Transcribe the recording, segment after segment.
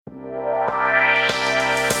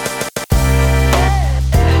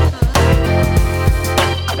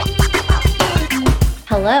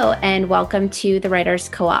Hello, and welcome to the Writers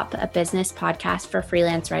Co-op, a business podcast for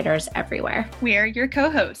freelance writers everywhere. We're your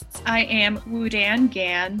co-hosts. I am Woo-Dan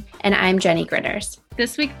Gan. And I'm Jenny Gritters.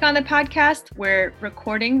 This week on the podcast, we're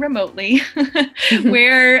recording remotely.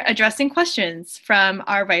 We're addressing questions from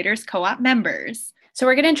our Writers Co-op members. So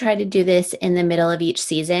we're going to try to do this in the middle of each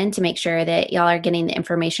season to make sure that y'all are getting the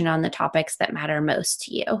information on the topics that matter most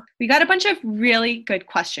to you. We got a bunch of really good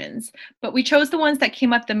questions, but we chose the ones that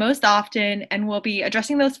came up the most often, and we'll be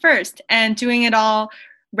addressing those first and doing it all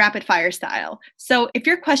rapid fire style. So if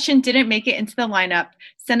your question didn't make it into the lineup,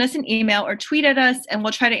 send us an email or tweet at us and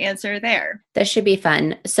we'll try to answer there. This should be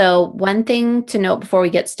fun. So one thing to note before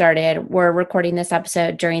we get started, we're recording this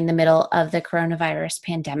episode during the middle of the coronavirus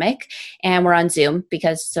pandemic, and we're on Zoom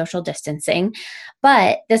because social distancing.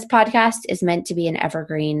 But this podcast is meant to be an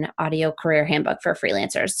evergreen audio career handbook for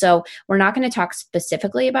freelancers. So we're not going to talk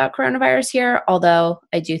specifically about coronavirus here, although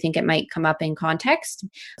I do think it might come up in context.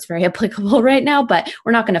 It's very applicable right now, but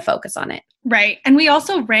we're not going to focus on it. Right. And we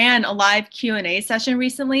also ran a live Q&A session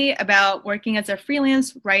recently about working as a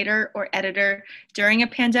freelance writer or editor during a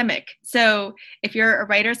pandemic. So if you're a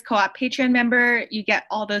Writers Co-op Patreon member, you get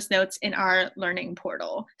all those notes in our learning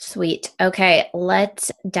portal. Sweet. Okay,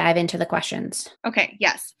 let's dive into the questions. Okay,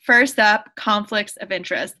 yes. First up, conflicts of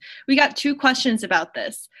interest. We got 2 questions about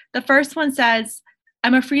this. The first one says,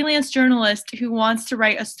 I'm a freelance journalist who wants to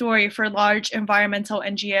write a story for a large environmental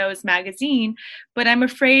NGO's magazine, but I'm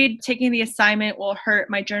afraid taking the assignment will hurt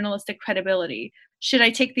my journalistic credibility. Should I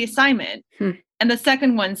take the assignment? And the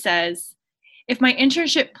second one says, if my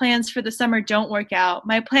internship plans for the summer don't work out,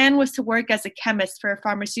 my plan was to work as a chemist for a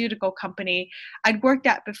pharmaceutical company I'd worked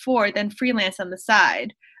at before, then freelance on the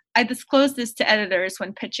side. I disclosed this to editors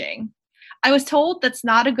when pitching. I was told that's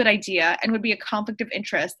not a good idea and would be a conflict of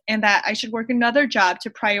interest, and that I should work another job to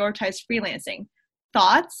prioritize freelancing.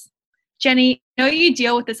 Thoughts? Jenny, I know you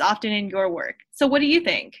deal with this often in your work. So what do you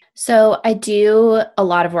think? So I do a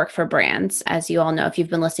lot of work for brands, as you all know, if you've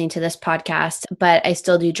been listening to this podcast, but I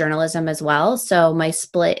still do journalism as well. So my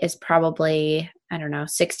split is probably,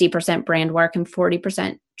 60% brand work and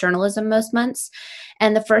 40% journalism most months.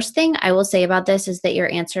 And the first thing I will say about this is that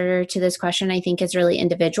your answer to this question, I think, is really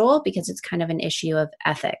individual because it's kind of an issue of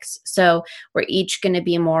ethics. So we're each going to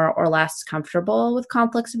be more or less comfortable with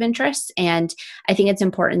conflicts of interest. And I think it's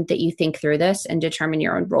important that you think through this and determine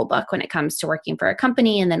your own rule book when it comes to working for a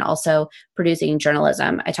company and then also producing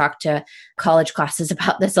journalism. I talk to college classes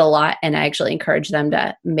about this a lot, and I actually encourage them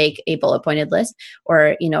to make a bullet pointed list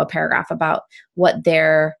or, a paragraph about what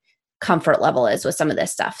their comfort level is with some of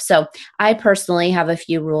this stuff. So I personally have a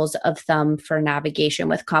few rules of thumb for navigation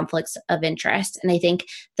with conflicts of interest. And I think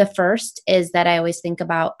the first is that I always think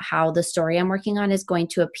about how the story I'm working on is going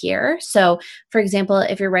to appear. So for example,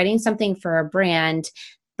 if you're writing something for a brand,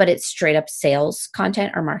 but it's straight up sales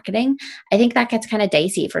content or marketing, I think that gets kind of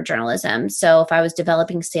dicey for journalism. So if I was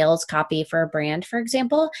developing sales copy for a brand, for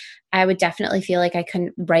example, I would definitely feel like I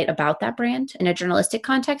couldn't write about that brand in a journalistic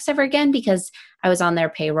context ever again because I was on their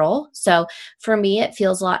payroll. So for me, it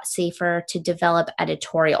feels a lot safer to develop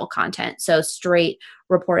editorial content. So straight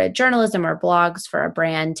reported journalism or blogs for a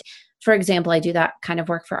brand. For example, I do that kind of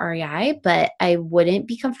work for REI, but I wouldn't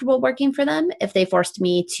be comfortable working for them if they forced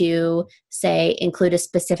me to, say, include a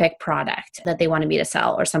specific product that they wanted me to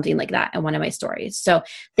sell or something like that in one of my stories. So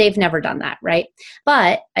they've never done that, right?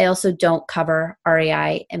 But I also don't cover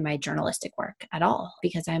REI in my journalistic work at all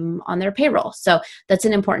because I'm on their payroll. So that's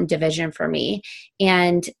an important division for me.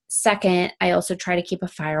 And second, I also try to keep a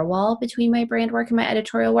firewall between my brand work and my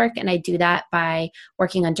editorial work. And I do that by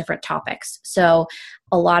working on different topics. So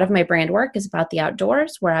a lot of my brand work is about the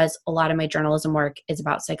outdoors, whereas a lot of my journalism work is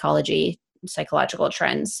about psychology, psychological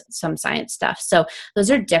trends, some science stuff. So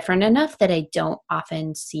those are different enough that I don't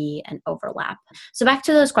often see an overlap. So back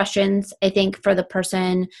to those questions, I think for the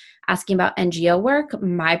person asking about NGO work,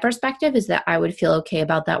 my perspective is that I would feel okay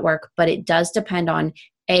about that work, but it does depend on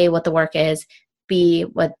A, what the work is, B,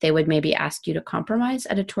 what they would maybe ask you to compromise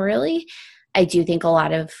editorially. I do think a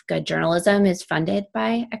lot of good journalism is funded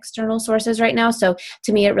by external sources right now. So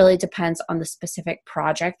to me, it really depends on the specific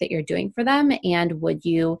project that you're doing for them. And would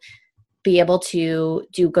you be able to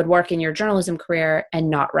do good work in your journalism career and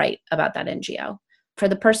not write about that NGO? For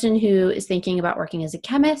the person who is thinking about working as a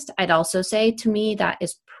chemist, I'd also say to me that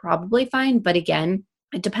is probably fine. But again,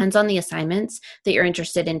 it depends on the assignments that you're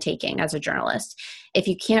interested in taking as a journalist. If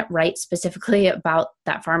you can't write specifically about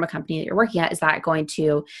that pharma company that you're working at, is that going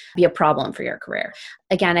to be a problem for your career?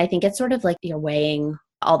 Again, I think it's sort of like you're weighing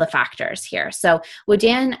all the factors here. So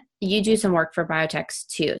Woo-Dan, You do some work for biotechs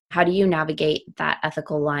too. How do you navigate that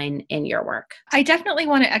ethical line in your work? I definitely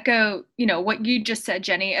want to echo, what you just said,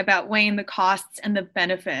 Jenny, about weighing the costs and the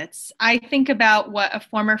benefits. I think about what a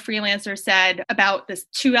former freelancer said about this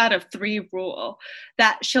 2 out of 3 rule,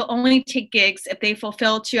 that she'll only take gigs if they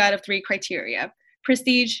fulfill 2 out of 3 criteria: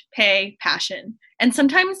 prestige, pay, passion. And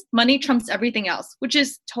sometimes money trumps everything else, which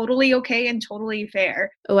is totally okay and totally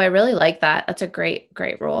fair. Oh, I really like that. That's a great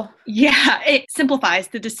rule. Yeah, it simplifies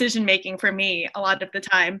the decision making for me a lot of the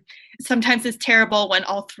time. Sometimes it's terrible when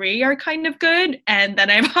all 3 are kind of good, and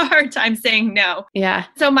then I have a hard time saying no. Yeah.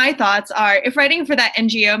 So my thoughts are, if writing for that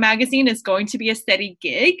NGO magazine is going to be a steady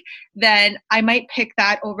gig, then I might pick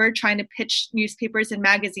that over trying to pitch newspapers and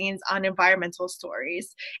magazines on environmental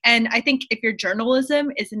stories. And I think if your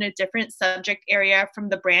journalism is in a different subject area from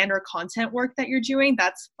the brand or content work that you're doing,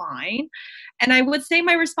 that's fine. And I would say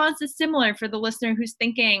my response is similar for the listener who's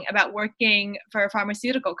thinking about working for a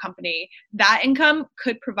pharmaceutical company. That income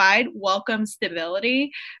could provide welcome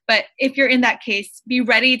stability. But if you're in that case, be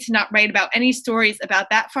ready to not write about any stories about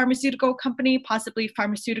that pharmaceutical company, possibly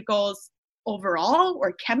pharmaceuticals overall,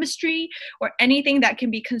 or chemistry, or anything that can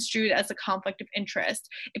be construed as a conflict of interest.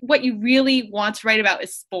 If what you really want to write about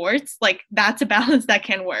is sports, like, that's a balance that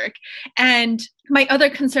can work. And my other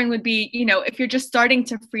concern would be, if you're just starting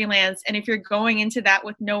to freelance and if you're going into that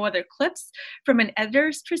with no other clips, from an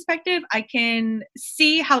editor's perspective, I can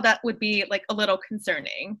see how that would be like a little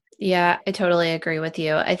concerning. Yeah, I totally agree with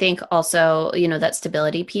you. I think also, that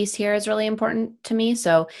stability piece here is really important to me.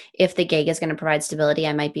 So if the gig is going to provide stability,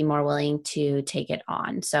 I might be more willing to take it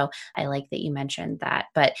on. So I like that you mentioned that.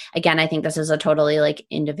 But again, I think this is a totally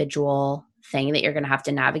individual thing that you're going to have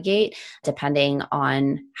to navigate depending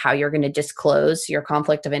on how you're going to disclose your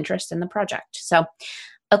conflict of interest in the project. So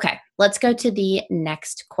okay, let's go to the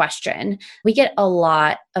next question. We get a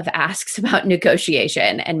lot of asks about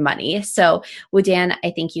negotiation and money. So, Woo-Dan,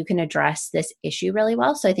 I think you can address this issue really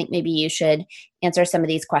well. So, I think maybe you should answer some of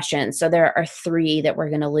these questions. So, there are 3 that we're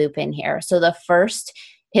going to loop in here. So, the first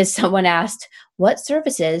is someone asked, what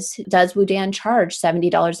services does Woo-Dan charge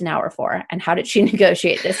 $70 an hour for? And how did she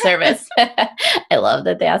negotiate this service? I love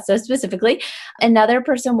that they asked so specifically. Another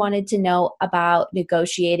person wanted to know about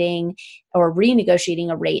negotiating or renegotiating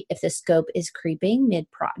a rate if the scope is creeping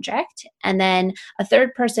mid-project. And then a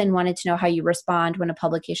third person wanted to know how you respond when a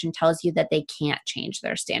publication tells you that they can't change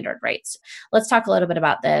their standard rates. Let's talk a little bit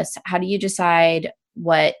about this. How do you decide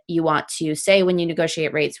what you want to say when you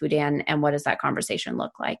negotiate rates, Woo-Dan, and what does that conversation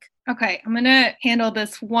look like? Okay, I'm going to handle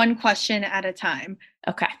this one question at a time.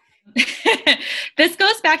 Okay. This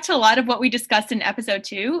goes back to a lot of what we discussed in episode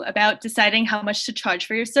 2 about deciding how much to charge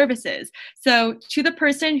for your services. So to the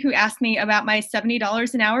person who asked me about my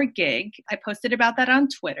 $70 an hour gig, I posted about that on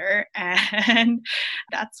Twitter, and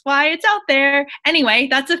that's why it's out there. Anyway,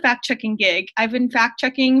 that's a fact-checking gig. I've been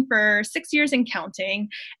fact-checking for 6 years and counting.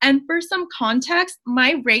 And for some context,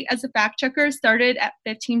 my rate as a fact-checker started at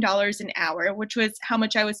 $15 an hour, which was how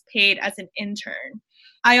much I was paid as an intern.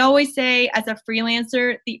 I always say, as a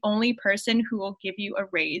freelancer, the only person who will give you a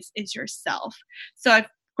raise is yourself. So I've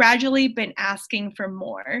gradually been asking for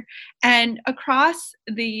more. And across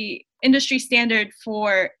the industry standard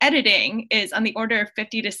for editing is on the order of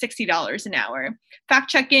 $50 to $60 an hour.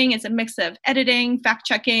 Fact checking is a mix of editing, fact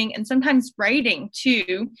checking, and sometimes writing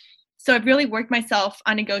too. So I've really worked myself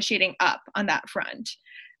on negotiating up on that front.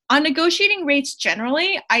 On negotiating rates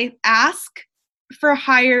generally, I ask for a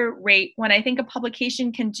higher rate when I think a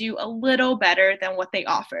publication can do a little better than what they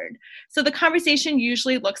offered. So the conversation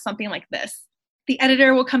usually looks something like this. The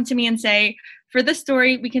editor will come to me and say, for this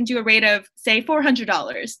story, we can do a rate of, say,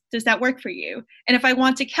 $400. Does that work for you? And if I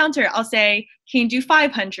want to counter, I'll say, can you do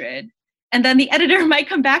 $500? And then the editor might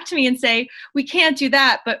come back to me and say, we can't do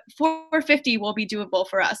that, but $450 will be doable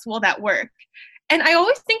for us. Will that work? And I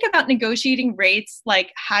always think about negotiating rates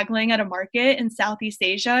like haggling at a market in Southeast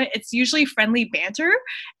Asia. It's usually friendly banter.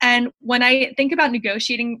 And when I think about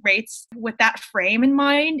negotiating rates with that frame in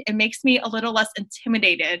mind, it makes me a little less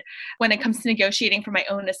intimidated when it comes to negotiating for my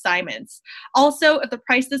own assignments. Also, if the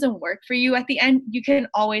price doesn't work for you at the end, you can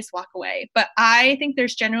always walk away. But I think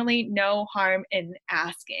there's generally no harm in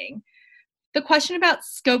asking. The question about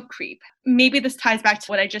scope creep, maybe this ties back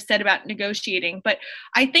to what I just said about negotiating, but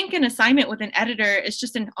I think an assignment with an editor is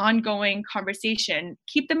just an ongoing conversation.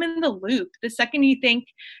 Keep them in the loop. The second you think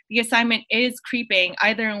the assignment is creeping,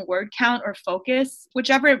 either in word count or focus,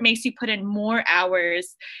 whichever makes you put in more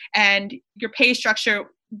hours and your pay structure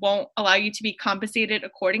won't allow you to be compensated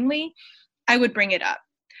accordingly, I would bring it up.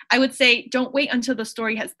 I would say, don't wait until the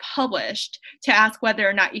story has published to ask whether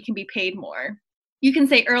or not you can be paid more. You can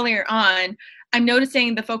say earlier on, I'm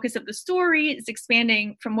noticing the focus of the story is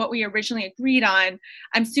expanding from what we originally agreed on.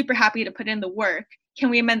 I'm super happy to put in the work. Can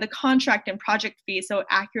we amend the contract and project fee so it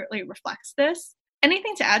accurately reflects this?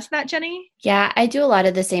 Anything to add to that, Jenny? Yeah, I do a lot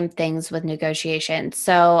of the same things with negotiation.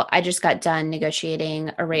 So I just got done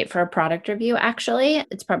negotiating a rate for a product review, actually.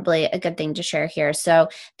 It's probably a good thing to share here. So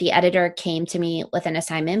the editor came to me with an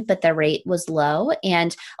assignment, but the rate was low.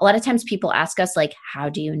 And a lot of times people ask us, like, how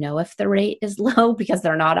do you know if the rate is low? Because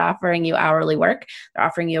they're not offering you hourly work, they're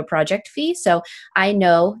offering you a project fee. So I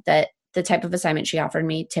know that the type of assignment she offered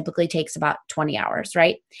me typically takes about 20 hours,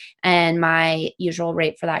 right? And my usual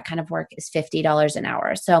rate for that kind of work is $50 an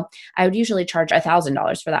hour. So I would usually charge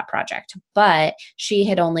 $1,000 for that project, but she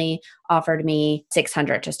had only offered me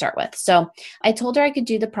 600 to start with. So I told her I could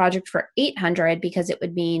do the project for 800 because it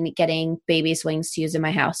would mean getting baby swings to use in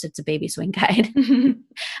my house. It's a baby swing guide,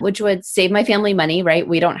 which would save my family money, right?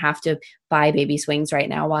 We don't have to buy baby swings right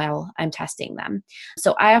now while I'm testing them.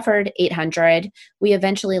 So I offered 800. We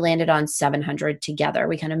eventually landed on 700 together.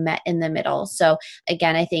 We kind of met in the middle. So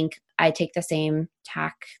again, I think I take the same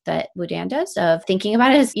tack that Woodan does of thinking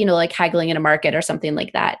about it as, like haggling in a market or something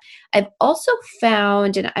like that. I've also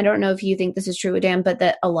found, and I don't know if you think this is true, Woodan, but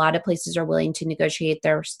that a lot of places are willing to negotiate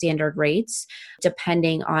their standard rates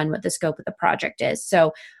depending on what the scope of the project is.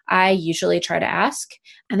 So I usually try to ask.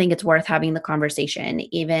 I think it's worth having the conversation,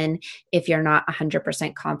 even if you're not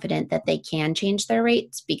 100% confident that they can change their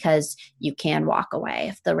rates, because you can walk away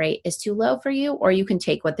if the rate is too low for you, or you can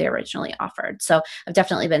take what they originally offered. So I've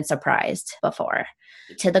definitely been surprised before.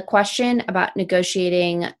 To the question about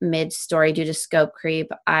negotiating mid-story due to scope creep,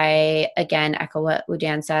 I again echo what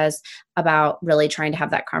Woodan says about really trying to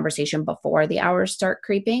have that conversation before the hours start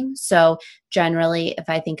creeping. So generally, if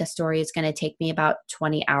I think a story is going to take me about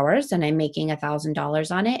 20 hours and I'm making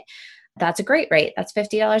 $1,000 on it, that's a great rate. That's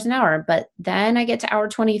 $50 an hour. But then I get to hour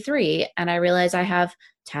 23 and I realize I have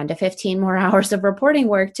 10 to 15 more hours of reporting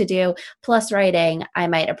work to do, plus writing. I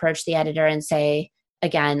might approach the editor and say,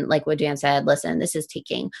 again, like what Dan said, listen, this is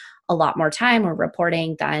taking a lot more time or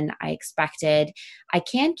reporting than I expected. I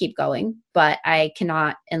can keep going, but I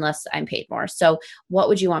cannot unless I'm paid more. So what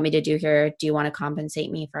would you want me to do here? Do you want to compensate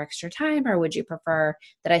me for extra time, or would you prefer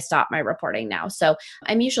that I stop my reporting now? So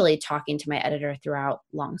I'm usually talking to my editor throughout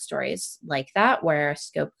long stories like that, where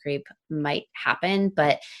scope creep might happen,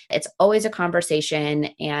 but it's always a conversation,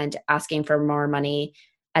 and asking for more money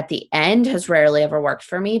at the end has rarely ever worked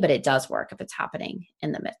for me, but it does work if it's happening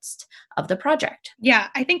in the midst of the project. Yeah,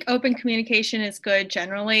 I think open communication is good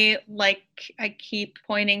generally. Like, I keep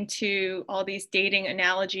pointing to all these dating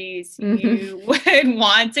analogies. You would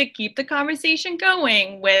want to keep the conversation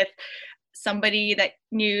going with somebody that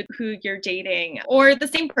knew who you're dating, or the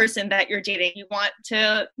same person that you're dating. You want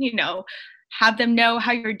to, have them know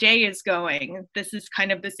how your day is going. This is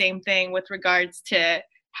kind of the same thing with regards to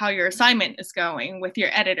how your assignment is going with your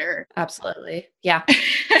editor. Absolutely. Yeah.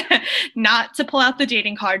 Not to pull out the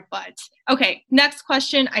dating card, but okay. Next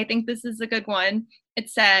question. I think this is a good one. It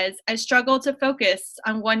says, I struggle to focus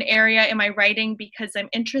on one area in my writing because I'm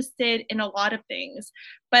interested in a lot of things,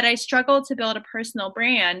 but I struggle to build a personal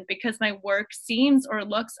brand because my work seems or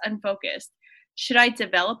looks unfocused. Should I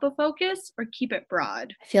develop a focus or keep it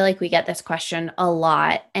broad? I feel like we get this question a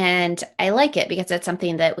lot, and I like it because it's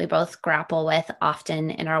something that we both grapple with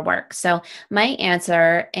often in our work. So my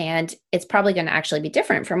answer, and it's probably going to actually be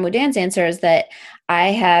different from Woodan's answer, is that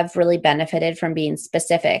I have really benefited from being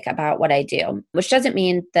specific about what I do, which doesn't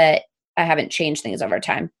mean that I haven't changed things over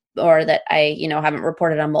time, or that I, haven't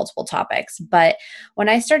reported on multiple topics. But when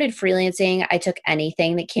I started freelancing, I took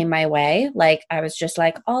anything that came my way. Like, I was just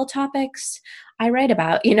like, all topics I write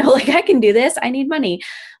about, like, I can do this. I need money.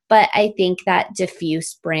 But I think that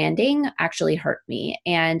diffuse branding actually hurt me.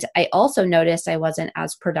 And I also noticed I wasn't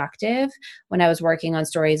as productive when I was working on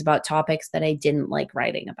stories about topics that I didn't like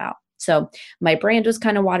writing about. So my brand was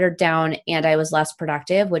kind of watered down and I was less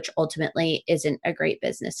productive, which ultimately isn't a great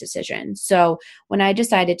business decision. So when I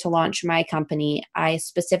decided to launch my company, I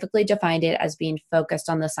specifically defined it as being focused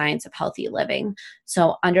on the science of healthy living.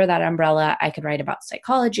 So under that umbrella, I could write about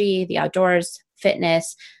psychology, the outdoors,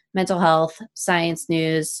 fitness, mental health, science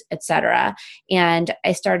news, etc. And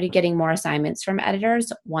I started getting more assignments from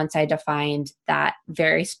editors once I defined that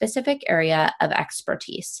very specific area of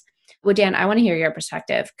expertise. Woodan, I want to hear your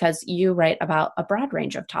perspective because you write about a broad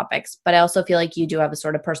range of topics, but I also feel like you do have a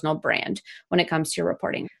sort of personal brand when it comes to your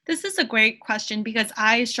reporting. This is a great question because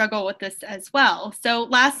I struggle with this as well. So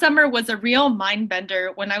last summer was a real mind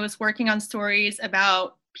bender when I was working on stories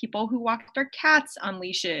about people who walk their cats on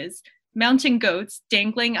leashes. mountain goats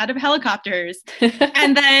dangling out of helicopters.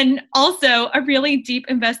 And then also a really deep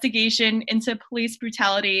investigation into police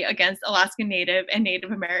brutality against Alaska Native and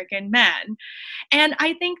Native American men. And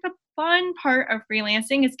I think the fun part of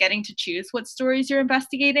freelancing is getting to choose what stories you're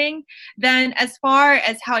investigating. Then, as far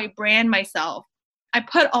as how I brand myself, I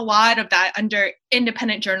put a lot of that under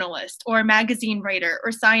independent journalist or magazine writer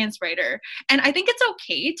or science writer. And I think it's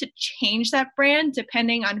okay to change that brand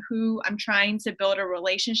depending on who I'm trying to build a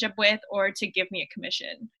relationship with or to give me a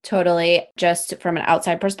commission. Totally. Just from an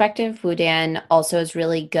outside perspective, Woodan also is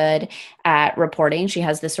really good at reporting. She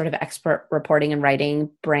has this sort of expert reporting and writing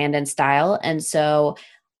brand and style. And so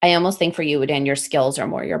I almost think for you, Woodan, your skills are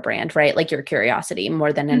more your brand, right? Like your curiosity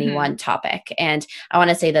more than any one topic. And I want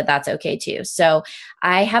to say that that's okay too. So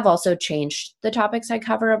I have also changed the topics I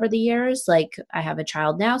cover over the years. Like I have a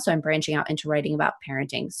child now, so I'm branching out into writing about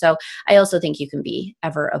parenting. So I also think you can be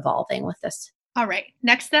ever evolving with this. All right,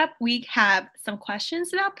 next up, we have some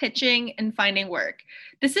questions about pitching and finding work.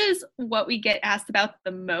 This is what we get asked about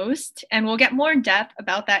the most, and we'll get more in depth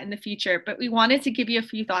about that in the future, but we wanted to give you a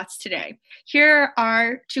few thoughts today. Here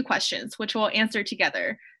are 2 questions, which we'll answer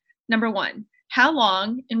together. Number 1, how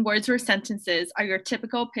long in words or sentences are your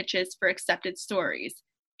typical pitches for accepted stories?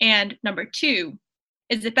 And number 2,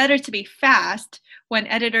 is it better to be fast when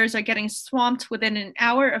editors are getting swamped within an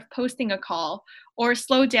hour of posting a call, or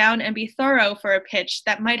slow down and be thorough for a pitch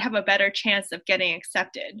that might have a better chance of getting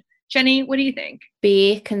accepted? Jenny, what do you think?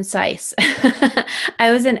 Be concise.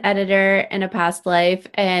 I was an editor in a past life,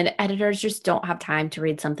 and editors just don't have time to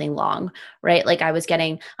read something long, right? Like I was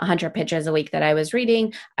getting 100 pitches a week that I was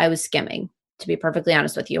reading. I was skimming, to be perfectly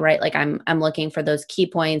honest with you, right? Like I'm looking for those key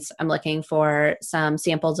points. I'm looking for some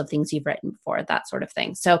samples of things you've written before, that sort of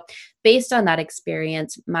thing. So based on that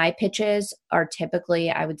experience, my pitches are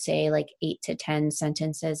typically, I would say, like 8 to 10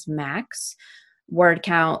 sentences max. Word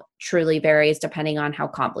count truly varies depending on how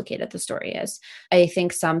complicated the story is. I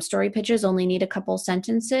think some story pitches only need a couple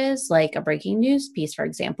sentences, like a breaking news piece, for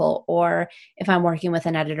example. Or if I'm working with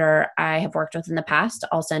an editor I have worked with in the past,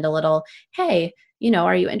 I'll send a little, hey,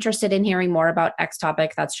 are you interested in hearing more about X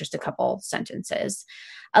topic? That's just a couple sentences.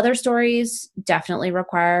 Other stories definitely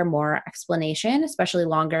require more explanation, especially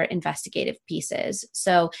longer investigative pieces.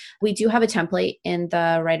 So we do have a template in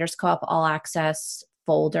the Writers Co-op All Access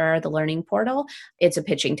folder, the learning portal. It's a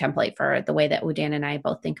pitching template for the way that Woodan and I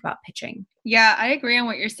both think about pitching. Yeah, I agree on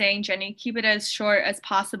what you're saying, Jenny. Keep it as short as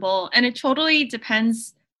possible. And it totally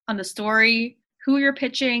depends on the story, who you're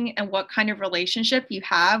pitching, and what kind of relationship you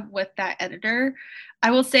have with that editor. I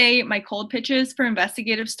will say my cold pitches for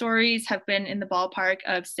investigative stories have been in the ballpark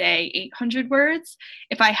of, say, 800 words.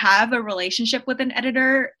 If I have a relationship with an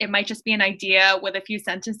editor, it might just be an idea with a few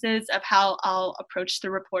sentences of how I'll approach the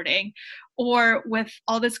reporting. Or with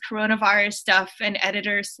all this coronavirus stuff and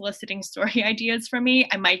editors soliciting story ideas from me,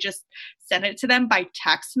 I might just send it to them by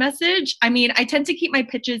text message. I mean, I tend to keep my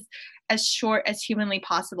pitches as short as humanly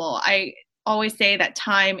possible. I always say that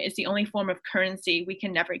time is the only form of currency we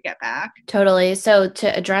can never get back. Totally. So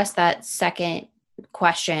to address that second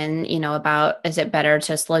question, about is it better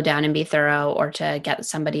to slow down and be thorough or to get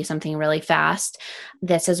somebody something really fast?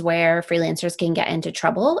 This is where freelancers can get into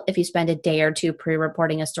trouble if you spend a day or two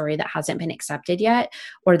pre-reporting a story that hasn't been accepted yet,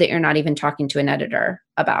 or that you're not even talking to an editor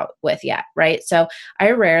about with yet, right? So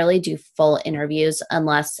I rarely do full interviews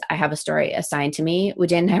unless I have a story assigned to me.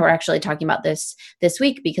 Woodan and I were actually talking about this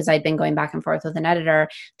week because I'd been going back and forth with an editor.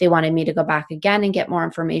 They wanted me to go back again and get more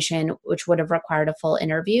information, which would have required a full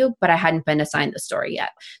interview, but I hadn't been assigned the story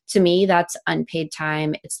yet. To me, that's unpaid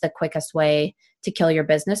time. It's the quickest way to kill your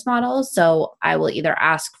business model. So I will either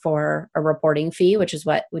ask for a reporting fee, which is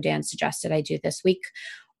what Woodan suggested I do this week,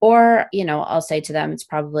 or, I'll say to them, it's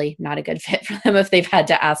probably not a good fit for them if they've had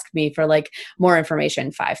to ask me for like more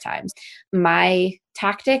information 5 times. My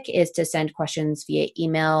tactic is to send questions via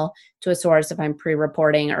email to a source if I'm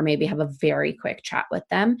pre-reporting, or maybe have a very quick chat with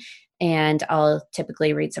them. And I'll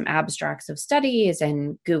typically read some abstracts of studies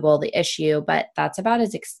and Google the issue, but that's about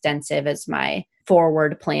as extensive as my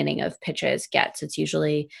forward planning of pitches gets. It's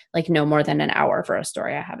usually like no more than an hour for a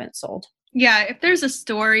story I haven't sold. Yeah, if there's a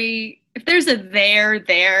story, if there's a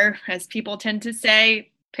there, as people tend to say,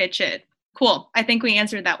 pitch it. Cool. I think we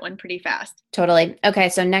answered that one pretty fast. Totally. Okay,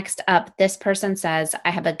 so next up, this person says,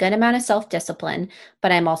 I have a good amount of self-discipline,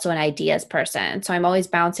 but I'm also an ideas person. So I'm always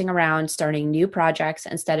bouncing around, starting new projects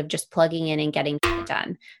instead of just plugging in and getting it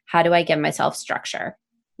done. How do I give myself structure?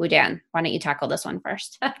 Woodan, why don't you tackle this one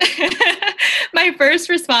first? My first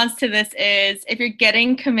response to this is, if you're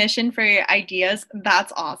getting commission for your ideas,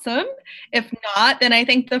 that's awesome. If not, then I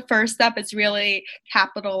think the first step is really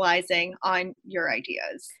capitalizing on your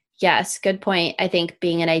ideas. Yes, good point. I think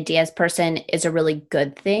being an ideas person is a really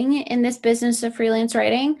good thing in this business of freelance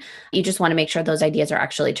writing. You just want to make sure those ideas are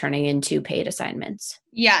actually turning into paid assignments.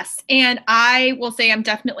 Yes. And I will say I'm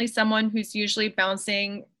definitely someone who's usually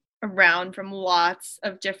bouncing around from lots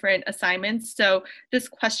of different assignments. So this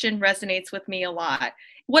question resonates with me a lot.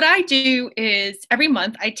 What I do is every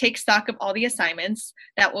month I take stock of all the assignments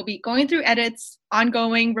that will be going through edits,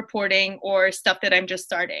 ongoing reporting, or stuff that I'm just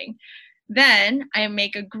starting. Then I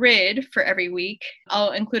make a grid for every week.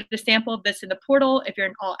 I'll include a sample of this in the portal if you're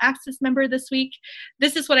an all access member this week.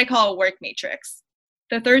 This is what I call a work matrix.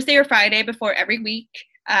 The Thursday or Friday before every week,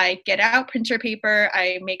 I get out printer paper,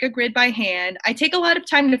 I make a grid by hand. I take a lot of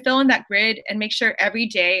time to fill in that grid and make sure every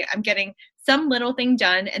day I'm getting some little thing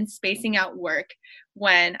done and spacing out work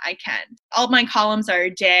when I can. All my columns are a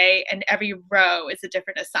day and every row is a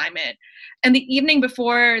different assignment. And the evening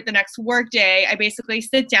before the next work day, I basically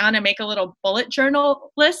sit down and make a little bullet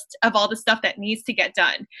journal list of all the stuff that needs to get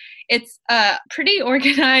done. It's a pretty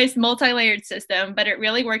organized, multi-layered system, but it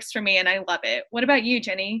really works for me and I love it. What about you,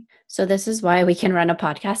 Jenny? So this is why we can run a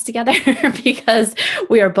podcast together because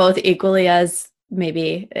we are both equally as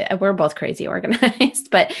maybe we're both crazy organized.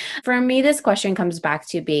 But for me, this question comes back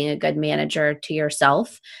to being a good manager to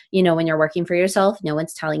yourself. When you're working for yourself, no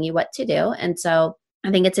one's telling you what to do. And so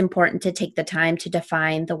I think it's important to take the time to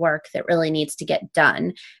define the work that really needs to get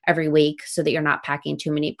done every week so that you're not packing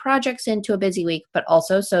too many projects into a busy week, but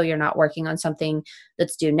also so you're not working on something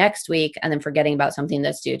that's due next week and then forgetting about something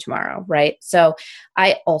that's due tomorrow, right? So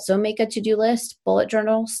I also make a to-do list, bullet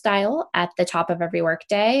journal style, at the top of every work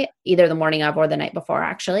day, either the morning of or the night before,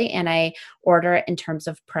 actually. And I order it in terms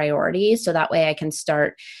of priorities. So that way I can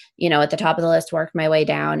start, at the top of the list, work my way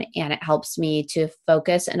down. And it helps me to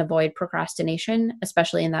focus and avoid procrastination,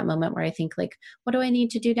 especially in that moment where I think, like, what do I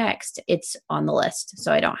need to do next? It's on the list.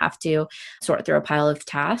 So I don't have to sort through a pile of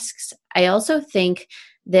tasks. I also think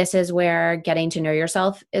this is where getting to know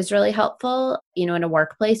yourself is really helpful. In a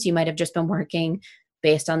workplace, you might have just been working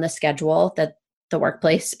based on the schedule that the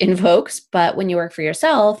workplace invokes. But when you work for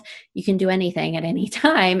yourself, you can do anything at any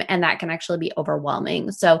time, and that can actually be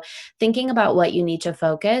overwhelming. So thinking about what you need to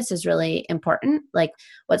focus is really important. Like,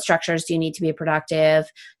 what structures do you need to be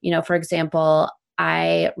productive? For example,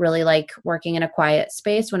 I really like working in a quiet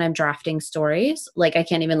space when I'm drafting stories. Like, I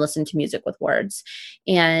can't even listen to music with words.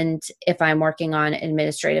 And if I'm working on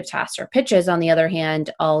administrative tasks or pitches, on the other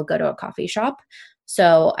hand, I'll go to a coffee shop.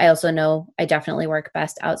 So I also know I definitely work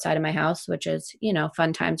best outside of my house, which is,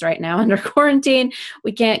 fun times right now under quarantine.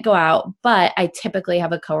 We can't go out, but I typically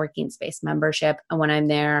have a co-working space membership. And when I'm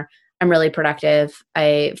there, I'm really productive.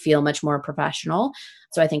 I feel much more professional.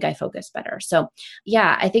 So I think I focus better. So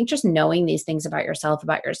yeah, I think just knowing these things about yourself,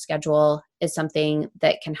 about your schedule, is something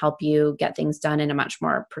that can help you get things done in a much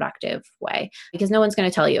more productive way, because no one's going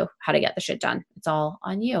to tell you how to get the shit done. It's all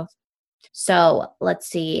on you. So let's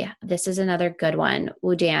see. This is another good one.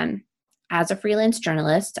 Dan, as a freelance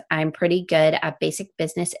journalist, I'm pretty good at basic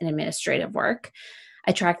business and administrative work.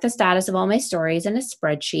 I track the status of all my stories in a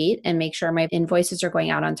spreadsheet and make sure my invoices are going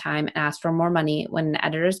out on time, and ask for more money when an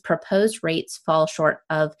editor's proposed rates fall short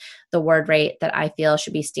of the word rate that I feel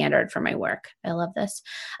should be standard for my work. I love this.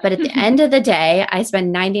 But at the end of the day, I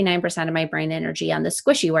spend 99% of my brain energy on the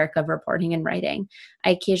squishy work of reporting and writing. I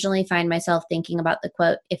occasionally find myself thinking about the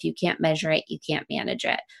quote, "If you can't measure it, you can't manage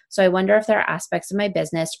it." So I wonder if there are aspects of my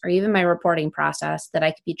business or even my reporting process that I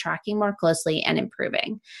could be tracking more closely and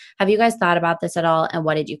improving. Have you guys thought about this at all? And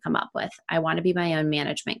what did you come up with? I want to be my own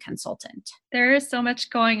management consultant. There is so much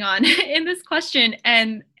going on in this question,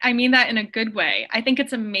 and I mean that in a good way. I think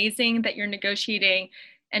it's amazing that you're negotiating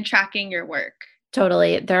and tracking your work.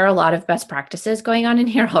 Totally. There are a lot of best practices going on in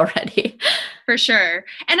here already. For sure.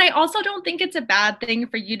 And I also don't think it's a bad thing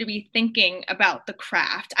for you to be thinking about the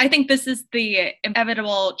craft. I think this is the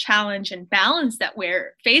inevitable challenge and balance that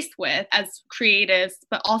we're faced with as creatives,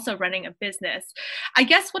 but also running a business. I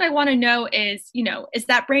guess what I want to know is, is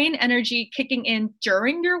that brain energy kicking in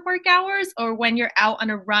during your work hours, or when you're out on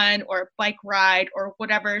a run or a bike ride or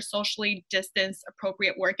whatever socially distanced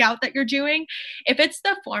appropriate workout that you're doing? If it's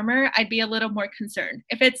the former, I'd be a little more concerned.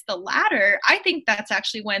 If it's the latter, I think that's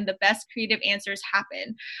actually when the best creative answers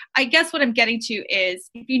happen. I guess what I'm getting to is,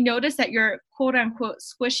 if you notice that your quote unquote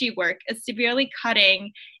squishy work is severely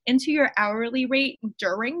cutting into your hourly rate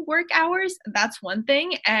during work hours, that's one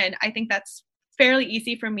thing. And I think that's fairly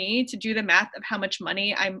easy for me to do the math of how much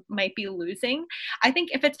money I might be losing. I think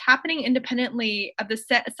if it's happening independently of the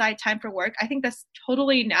set aside time for work, I think that's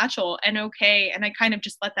totally natural and okay. And I kind of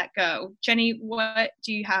just let that go. Jenny, what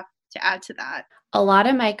do you have to add to that? A lot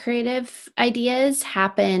of my creative ideas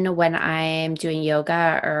happen when I'm doing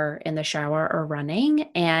yoga or in the shower or running.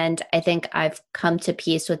 And I think I've come to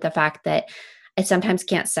peace with the fact that I sometimes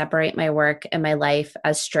can't separate my work and my life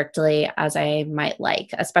as strictly as I might like,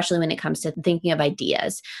 especially when it comes to thinking of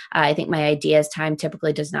ideas. I think my ideas time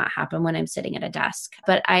typically does not happen when I'm sitting at a desk.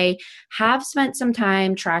 But I have spent some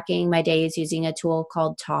time tracking my days using a tool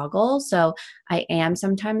called Toggle. So I am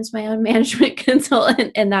sometimes my own management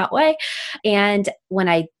consultant in that way. And when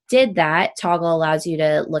I did that, Toggle allows you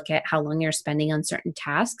to look at how long you're spending on certain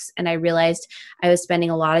tasks. And I realized I was spending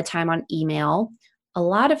a lot of time on email, a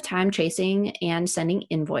lot of time chasing and sending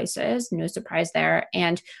invoices, no surprise there,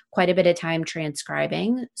 and quite a bit of time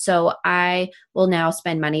transcribing. So I will now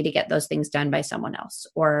spend money to get those things done by someone else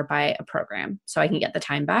or by a program so I can get the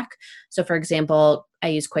time back. So, for example, I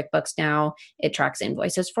use QuickBooks now. It tracks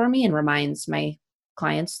invoices for me and reminds my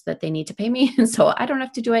clients that they need to pay me. So I don't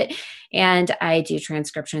have to do it. And I do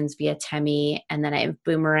transcriptions via Temi. And then I have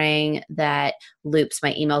Boomerang that loops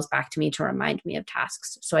my emails back to me to remind me of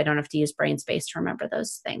tasks. So I don't have to use Brainspace to remember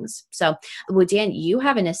those things. So, well, Dan, you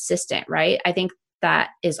have an assistant, right? I think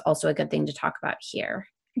that is also a good thing to talk about here.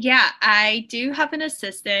 Yeah, I do have an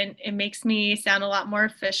assistant. It makes me sound a lot more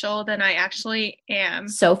official than I actually am.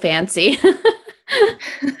 So fancy.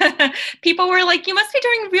 People were like, you must be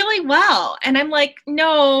doing really well. And I'm like,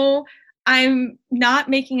 no, I'm not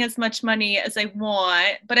making as much money as I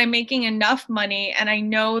want, but I'm making enough money. And I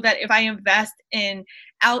know that if I invest in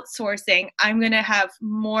outsourcing, I'm going to have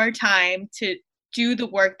more time to do the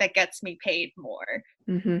work that gets me paid more.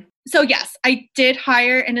 Mm-hmm. So yes, I did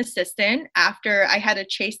hire an assistant after I had to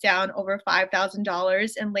chase down over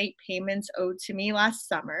 $5,000 in late payments owed to me last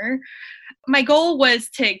summer. My goal was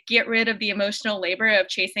to get rid of the emotional labor of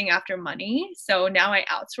chasing after money. So now I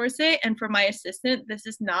outsource it. And for my assistant, this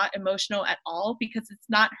is not emotional at all because it's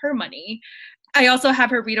not her money. I also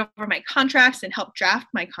have her read over my contracts and help draft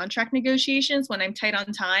my contract negotiations when I'm tight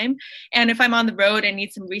on time. And if I'm on the road and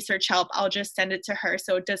need some research help, I'll just send it to her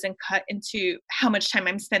so it doesn't cut into how much time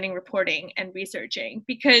I'm spending reporting and researching.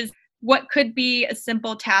 Because what could be a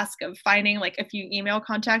simple task of finding like a few email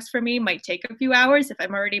contacts for me might take a few hours if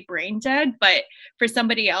I'm already brain dead. But for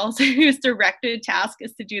somebody else whose directed task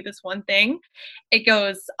is to do this one thing, it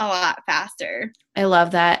goes a lot faster. I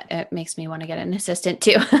love that. It makes me want to get an assistant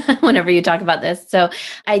too whenever you talk about this. So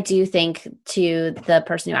I do think to the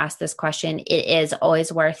person who asked this question, it is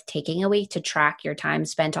always worth taking a week to track your time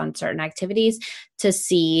spent on certain activities to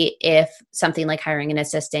see if something like hiring an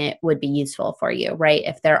assistant would be useful for you, right?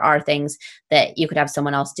 If there are things that you could have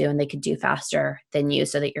someone else do and they could do faster than you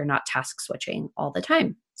so that you're not task switching all the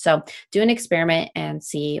time. So do an experiment and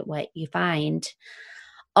see what you find.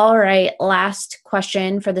 All right, last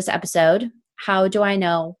question for this episode. How do I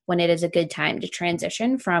know when it is a good time to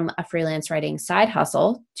transition from a freelance writing side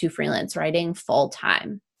hustle to freelance writing full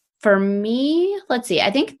time? For me, let's see,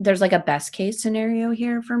 I think there's like a best case scenario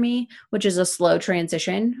here for me, which is a slow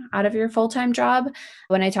transition out of your full time job.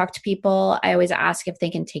 When I talk to people, I always ask if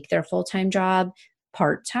they can take their full time job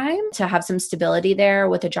part time to have some stability there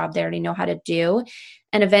with a job they already know how to do.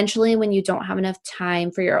 And eventually, when you don't have enough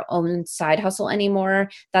time for your own side hustle anymore,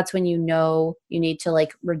 that's when you know you need to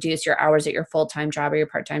like reduce your hours at your full-time job or your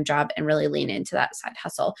part-time job and really lean into that side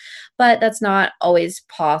hustle. But that's not always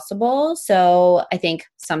possible. So I think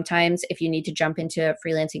sometimes if you need to jump into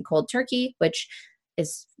freelancing cold turkey, which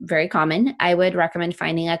is very common, I would recommend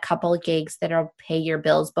finding a couple of gigs that'll pay your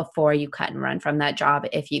bills before you cut and run from that job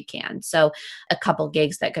if you can. So a couple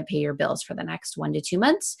gigs that could pay your bills for the next 1 to 2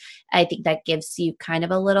 months. I think that gives you kind of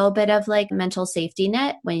a little bit of like mental safety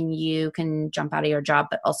net when you can jump out of your job,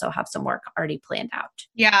 but also have some work already planned out.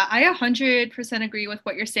 Yeah, I 100% agree with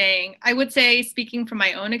what you're saying. I would say, speaking from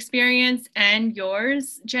my own experience and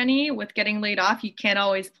yours, Jenny, with getting laid off, you can't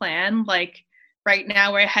always plan. Like, right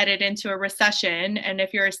now, we're headed into a recession. And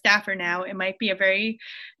if you're a staffer now, it might be a very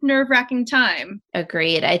nerve-wracking time.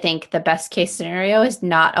 Agreed. I think the best case scenario is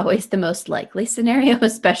not always the most likely scenario,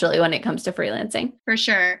 especially when it comes to freelancing. For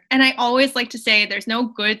sure. And I always like to say there's no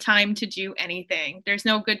good time to do anything. There's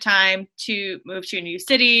no good time to move to a new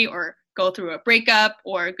city or go through a breakup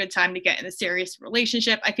or a good time to get in a serious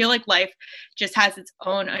relationship. I feel like life just has its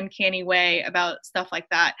own uncanny way about stuff like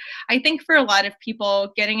that. I think for a lot of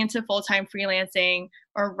people, getting into full-time freelancing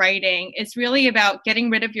or writing is really about getting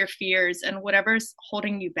rid of your fears and whatever's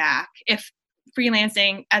holding you back. If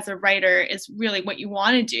freelancing as a writer is really what you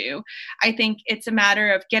want to do, I think it's a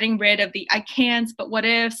matter of getting rid of the I can't, but what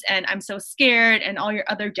ifs, and I'm so scared, and all your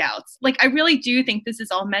other doubts. Like, I really do think this is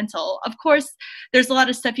all mental. Of course, there's a lot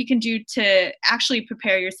of stuff you can do to actually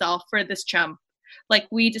prepare yourself for this jump, like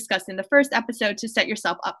we discussed in the first episode, to set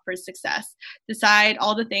yourself up for success. Decide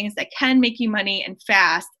all the things that can make you money and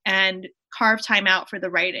fast, and carve time out for the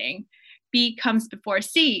writing. B comes before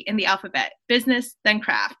C in the alphabet: business, then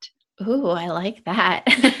craft. Ooh, I like that.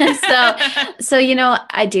 So,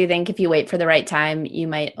 I do think if you wait for the right time, you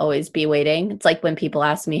might always be waiting. It's like when people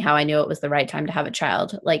ask me how I knew it was the right time to have a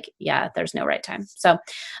child. Like, yeah, there's no right time. So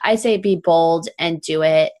I say be bold and do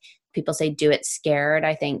it. People say do it scared.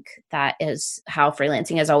 I think that is how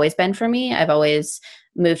freelancing has always been for me. I've always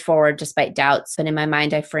moved forward despite doubts, but in my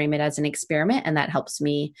mind, I frame it as an experiment, and that helps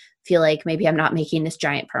me feel like maybe I'm not making this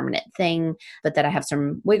giant permanent thing, but that I have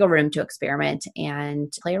some wiggle room to experiment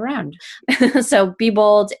and play around. So be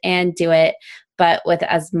bold and do it, but with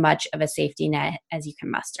as much of a safety net as you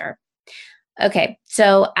can muster. Okay,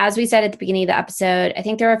 so as we said at the beginning of the episode, I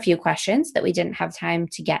think there are a few questions that we didn't have time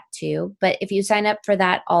to get to, but if you sign up for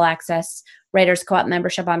that all access Writers Co-op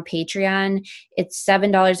membership on Patreon, it's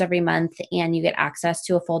 $7 every month and you get access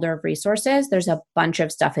to a folder of resources. There's a bunch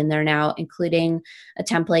of stuff in there now, including a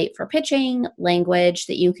template for pitching, language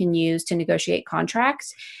that you can use to negotiate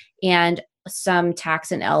contracts, and some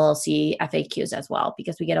tax and LLC FAQs as well,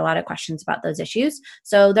 because we get a lot of questions about those issues.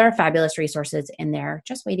 So there are fabulous resources in there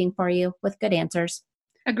just waiting for you with good answers.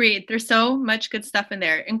 Agreed. There's so much good stuff in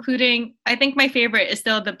there, including, I think my favorite is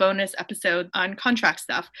still the bonus episode on contract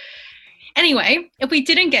stuff. Anyway, if we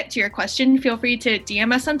didn't get to your question, feel free to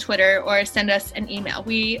DM us on Twitter or send us an email.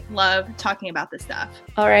 We love talking about this stuff.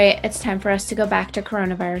 All right, it's time for us to go back to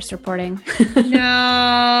coronavirus reporting.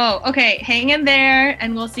 No. Okay, hang in there,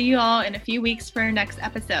 and we'll see you all in a few weeks for our next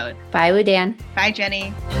episode. Bye, Woo-Dan. Bye,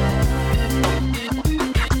 Jenny.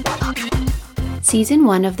 Season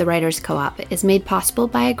 1 of the Writers Co-op is made possible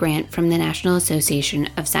by a grant from the National Association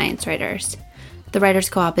of Science Writers. The Writers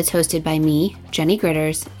Co-op is hosted by me, Jenny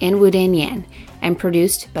Gritters, and Woo-Dan Yan, and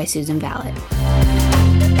produced by Susan Vallet.